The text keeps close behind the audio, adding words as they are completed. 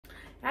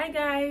Hi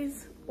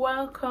guys,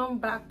 welcome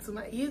back to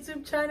my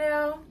YouTube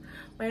channel.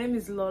 My name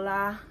is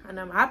Lola and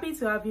I'm happy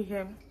to have you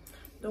here.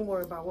 Don't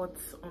worry about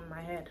what's on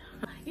my head.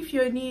 If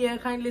you're new here,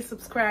 kindly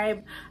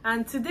subscribe.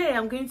 And today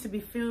I'm going to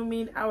be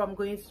filming how I'm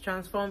going to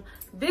transform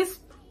this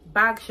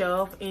bag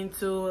shelf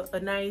into a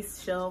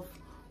nice shelf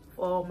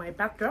for my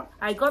backdrop.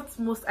 I got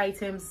most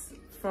items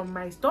from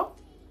my store,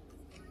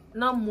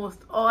 not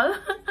most, all.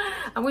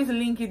 I'm going to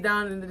link it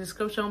down in the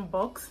description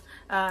box.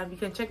 You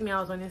can check me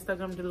out on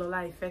Instagram, the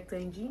Lola Effect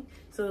NG.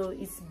 So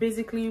it's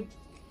basically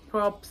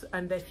props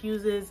and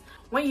diffusers.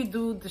 When you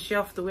do the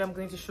shelf the way I'm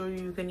going to show you,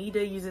 you can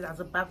either use it as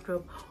a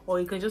backdrop or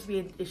it can just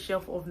be a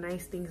shelf of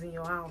nice things in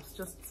your house,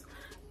 just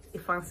a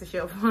fancy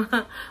shelf.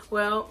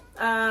 Well,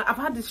 I've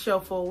had this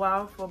shelf for a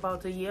while, for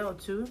about a year or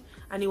two,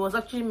 and it was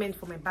actually meant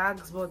for my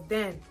bags. But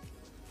then,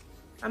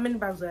 how many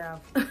bags do I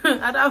have?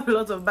 I don't have a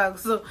lot of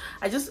bags, so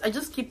I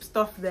just keep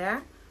stuff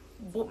there,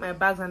 both my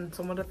bags and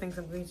some other things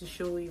I'm going to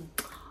show you.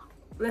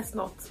 Let's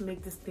not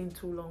make this thing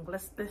too long.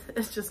 Let's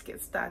just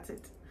get started.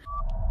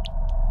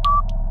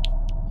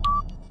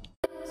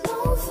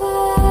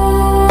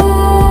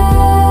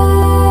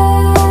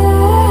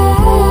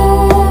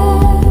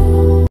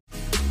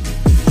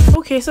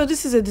 Okay, so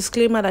this is a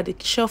disclaimer that the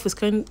shelf is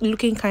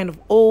looking kind of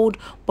old,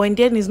 but in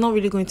the end it's not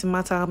really going to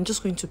matter. I'm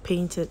just going to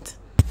paint it.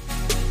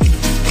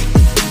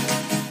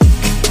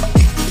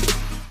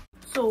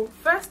 So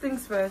first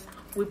things first,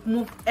 we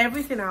move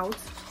everything out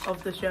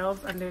of the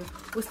shelves and then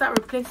we start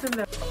replacing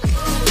them.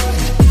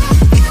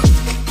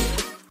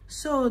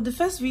 So the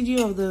first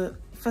video of the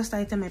first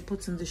item I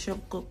put in the shop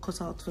got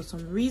cut out for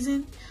some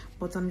reason,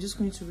 but I'm just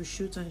going to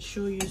reshoot and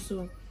show you.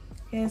 So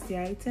here's the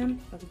item.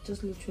 I've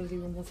just literally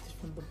removed it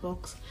from the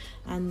box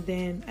and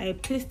then I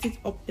placed it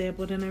up there,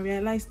 but then I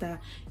realized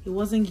that it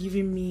wasn't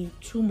giving me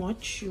too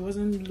much. It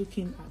wasn't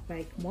looking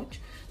like much,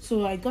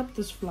 so I got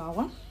this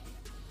flower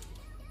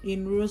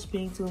in rose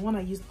pink. So when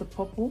I used the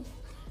purple,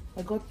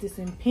 I got this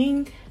in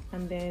pink,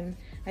 and then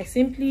I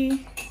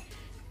simply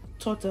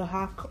taught a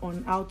hack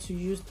on how to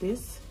use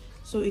this.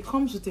 So it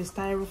comes with a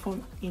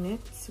styrofoam in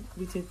it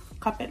with a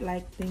carpet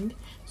like thing,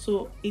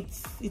 so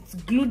it's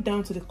glued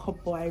down to the cup,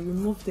 but I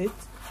removed it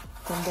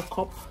from the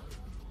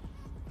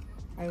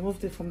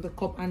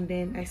cup. And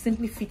then I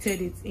simply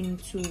fitted it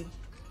into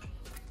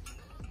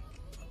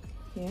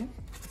here.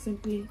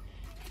 Simply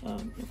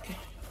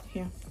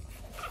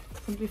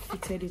simply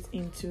fitted it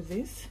into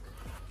this,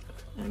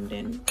 and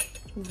then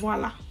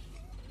voila,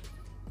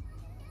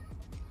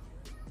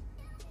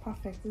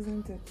 perfect,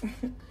 isn't it?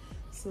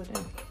 So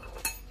then,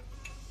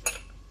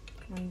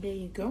 and there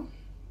you go.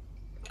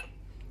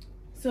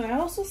 So I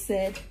also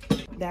said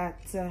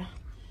that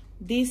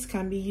this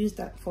can be used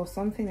for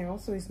something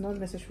else, so it's not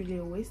necessarily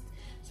a waste.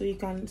 So you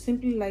can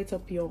simply light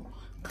up your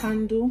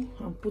candle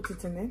and put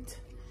it in it.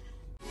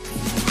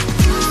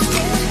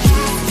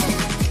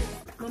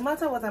 No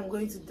matter what I'm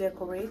going to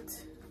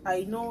decorate,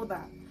 I know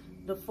that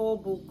the 4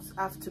 books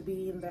have to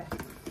be in there.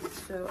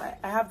 So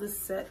I have this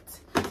set.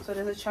 So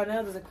there's a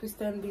Chanel, there's a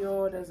Christian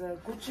Dior, there's a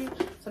Gucci.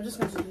 So I'm just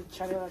going to do the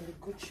Chanel and the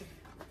Gucci.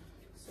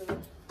 So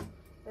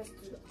let's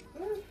do that.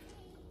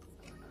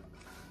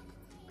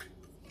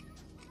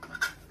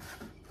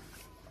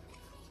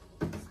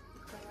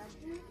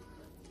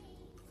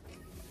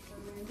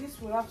 And this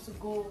will have to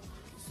go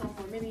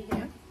somewhere, maybe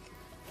here.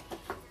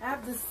 I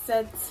have this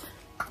set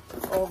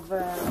of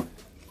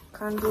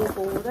candle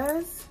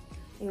holders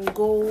in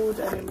gold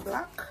and in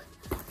black.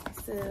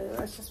 So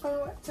I just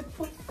want to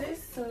put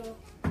this, so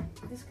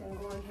this can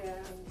go in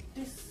here and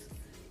this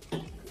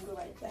can go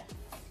right there.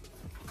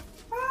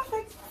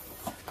 Perfect.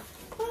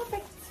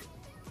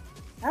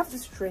 I have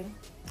this tray.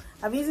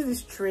 I've used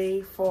this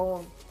tray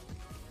for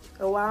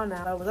a while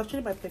now. It was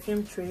actually my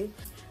perfume tray,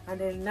 and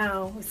then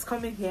now it's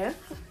coming here.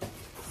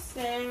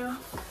 So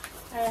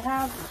I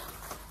have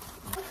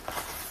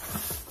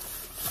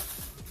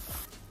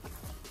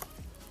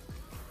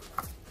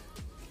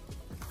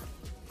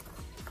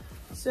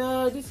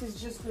so this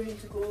is just going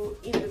to go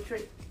in the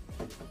tray.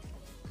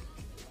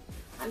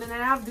 And then I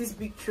have this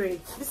big tray.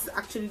 This is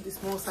actually the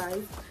small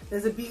size.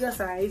 There's a bigger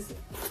size,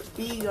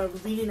 big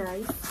and really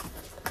nice.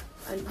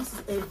 And this is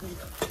heavy,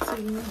 so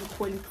you need the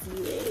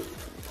quality.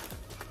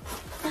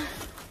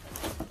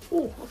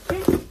 Oh,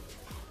 okay.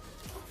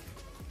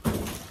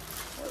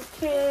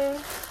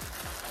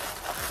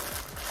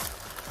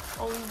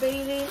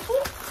 Unveiling.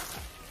 Ooh.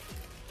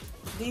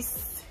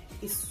 This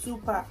is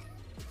super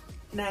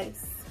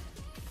nice.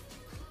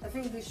 I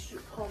think this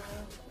should come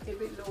a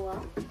bit lower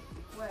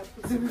where I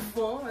put it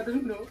before. I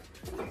don't know.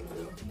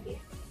 Yeah.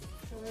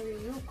 So maybe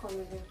you come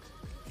in here.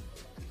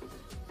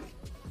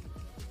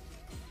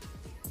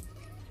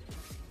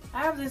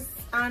 I have this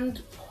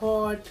hand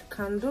poured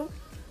candle.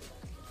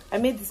 I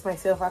made this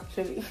myself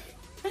actually.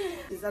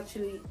 It's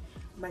actually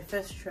my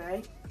first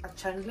try at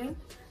chandling,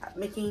 at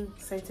making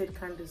scented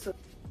candles.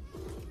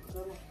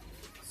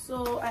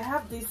 So I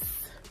have these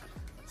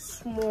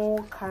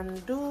small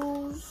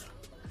candles.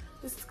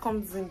 This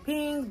comes in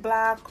pink,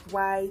 black,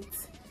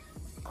 white,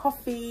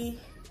 coffee,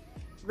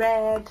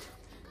 red.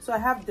 So I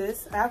have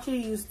this. I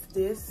actually used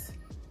this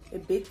a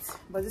bit,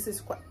 but this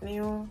is quite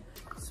new,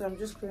 so I'm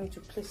just going to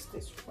place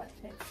this right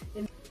here.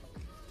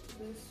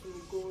 This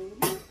will go in,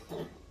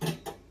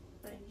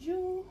 and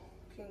you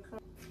can come.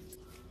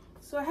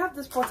 So I have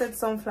this potted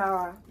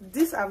sunflower.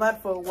 This I've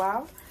had for a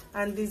while,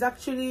 and it's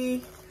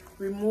actually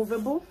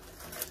removable.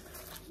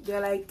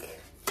 They're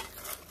like,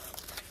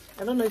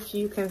 I don't know if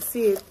you can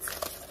see it.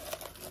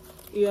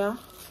 Yeah,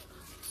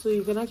 so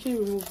you can actually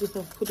remove this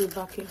and put it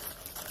back in,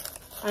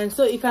 and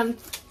so it can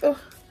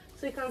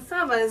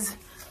serve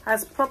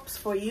as props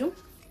for you.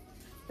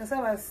 It can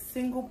serve as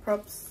single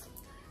props.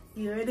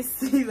 You already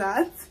see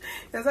that.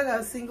 It can serve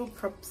as single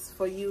props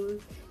for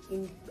you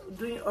in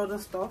doing other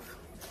stuff,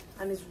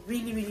 and it's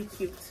really, really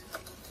cute.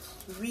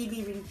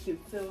 Really, really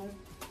cute. So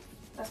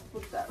let's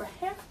put that right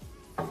here.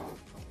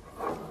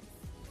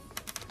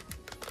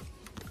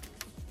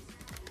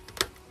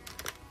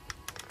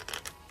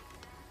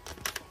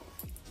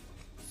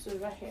 So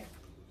right here,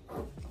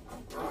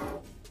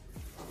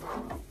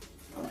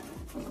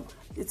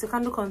 it's a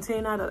candle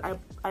container that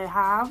I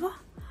have,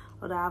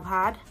 or that I've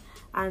had,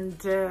 and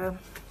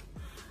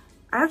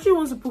I actually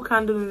want to put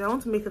candle in. I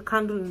want to make a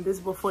candle in this,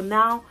 but for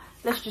now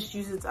let's just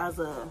use it as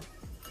a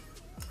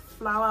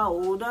flower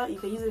holder. You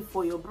can use it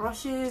for your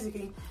brushes.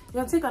 You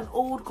can take an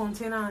old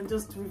container and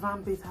just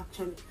revamp it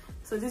actually.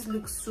 So this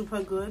looks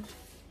super good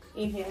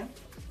in here.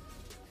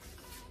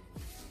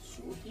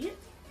 So here.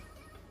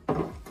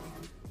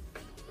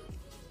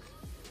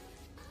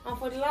 And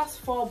for the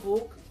last 4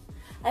 books,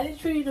 I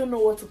literally don't know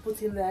what to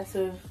put in there,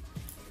 so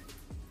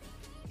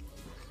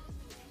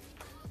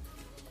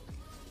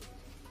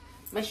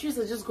my shoes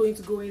are just going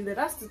to go in there.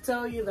 That's to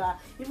tell you that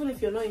even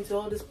if you're not into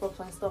all this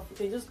props and stuff, you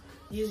can just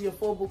use your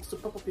 4 books to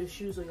prop up your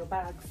shoes or your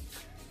bags.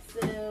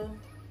 So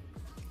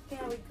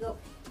here we go.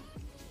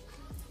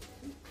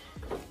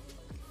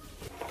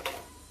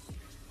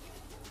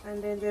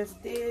 And then there's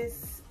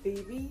this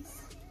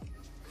babies.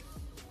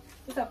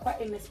 These are quite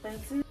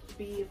inexpensive.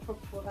 Be a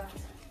prop for that.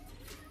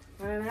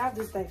 And then I have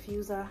this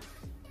diffuser,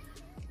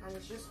 and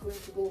it's just going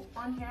to go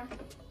on here.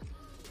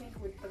 I think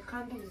with the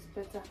candle is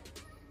better.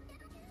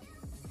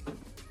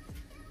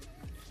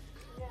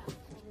 Yeah,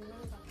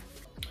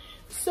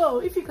 so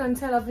if you can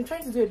tell, I've been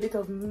trying to do a bit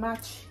of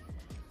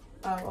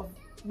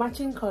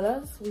matching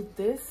colors with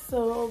this.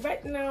 So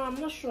right now I'm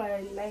not sure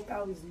I like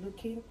how it's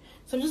looking,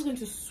 so I'm just going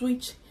to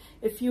switch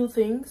a few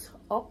things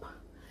up.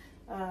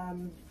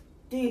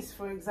 This,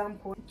 for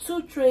example,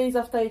 2 trays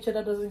after each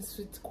other doesn't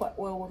suit quite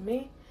well with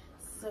me.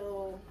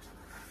 So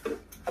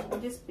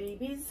this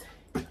babies,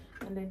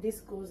 and then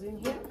this goes in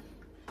here,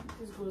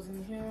 this goes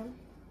in here,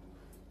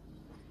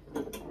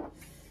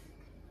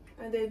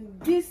 and then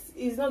this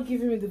is not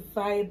giving me the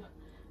vibe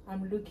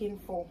I'm looking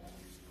for.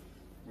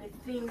 I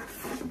think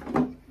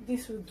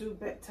this will do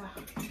better.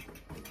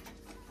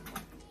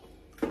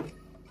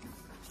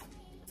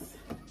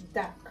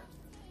 Dark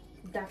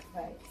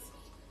vibes.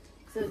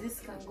 So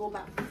this can go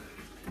back.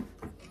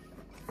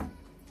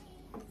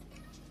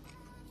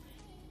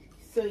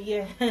 So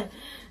yeah,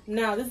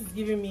 now this is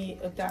giving me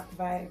a dark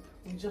vibe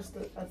with just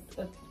a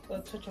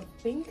touch of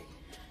pink,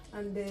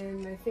 and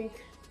then I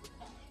think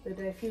the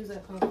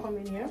diffuser can come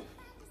in here.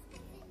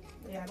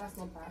 Yeah, that's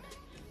not bad.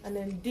 And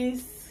then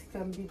this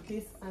can be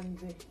this and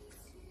the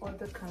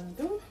other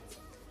candle,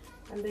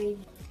 and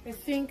then I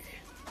think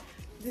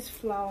this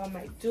flower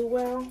might do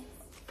well.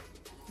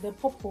 The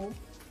purple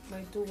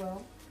might do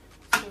well.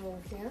 So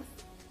here,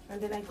 and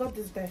then I got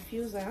this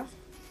diffuser.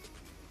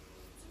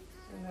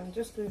 And I'm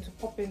just going to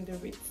pop in the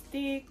red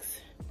sticks.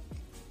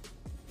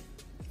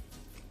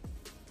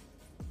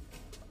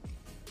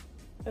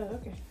 Oh,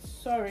 okay,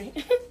 sorry.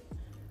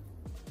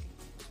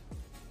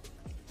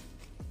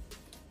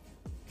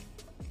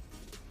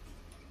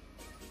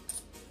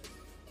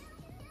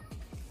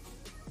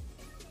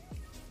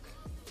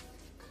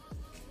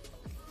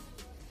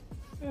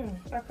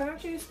 I can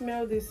actually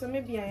smell this, so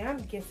maybe I am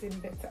getting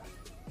better.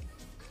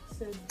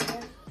 So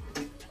there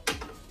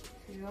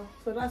you go.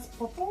 So that's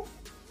purple.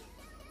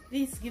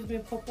 This gives me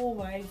purple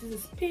vibes. This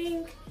is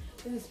pink.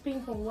 This is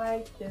pink and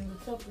white. Then the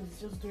top is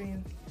just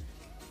doing,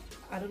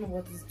 I don't know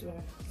what it's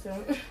doing.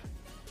 So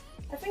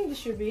I think this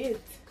should be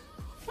it.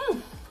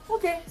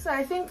 Okay, so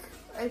I think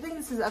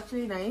this is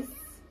actually nice.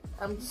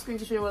 I'm just going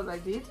to show you what I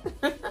did.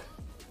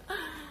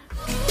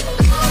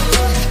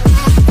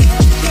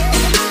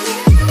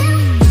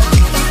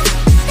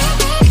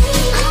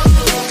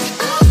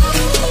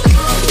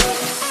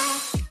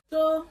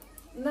 So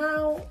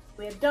now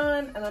we're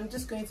done, and I'm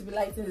just going to be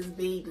lighting these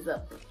babies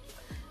up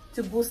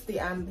to boost the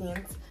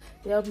ambience.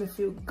 They help me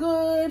feel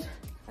good,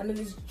 and then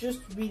it's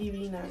just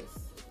really nice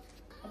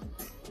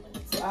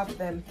to have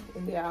them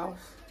in the house.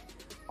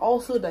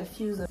 Also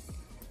diffuser.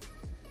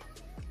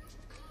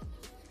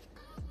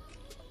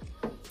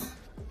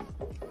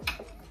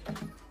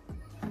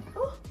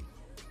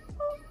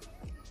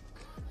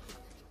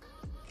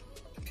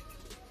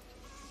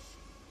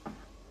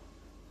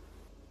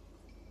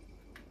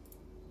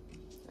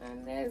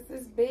 And there's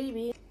this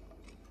baby.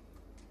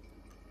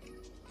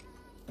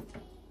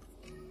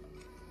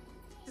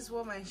 This is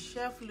what my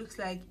shelf looks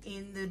like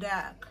in the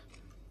dark.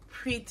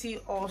 pretty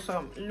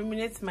awesome.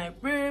 Illuminates my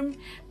room,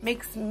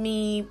 makes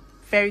me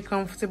very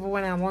comfortable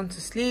when I want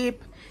to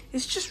sleep.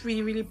 It's just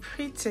really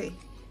pretty.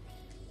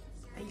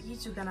 And you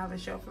too can have a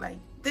shelf like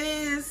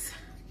this.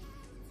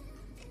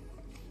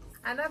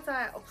 And that's how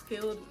I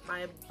upscaled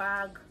my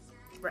bag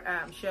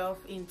shelf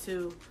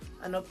into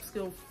an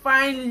upscale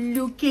fine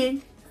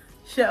looking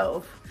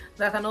shelf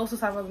that can also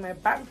serve as my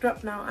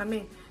backdrop now. I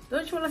mean,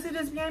 don't you want to see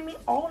this behind me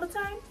all the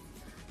time?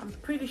 I'm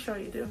pretty sure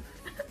you do.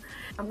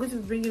 I'm going to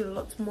be bringing a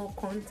lot more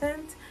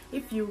content.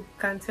 If you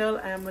can tell,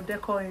 I am a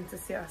decor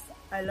enthusiast.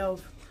 I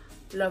love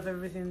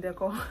everything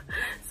decor.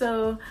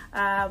 So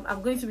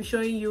I'm going to be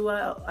showing you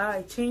how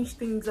I change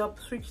things up,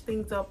 switch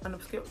things up, and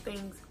upscale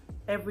things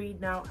every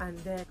now and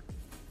then.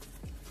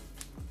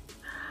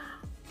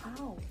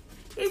 Wow.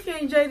 If you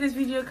enjoyed this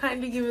video,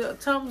 kindly give it a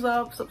thumbs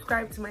up,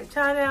 subscribe to my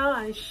channel,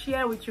 and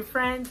share with your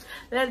friends.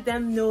 Let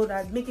them know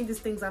that making these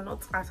things are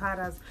not as hard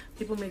as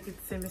people make it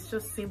seem. It's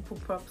just simple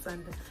props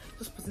and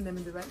just putting them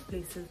in the right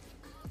places.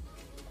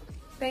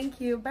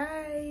 Thank you.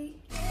 Bye.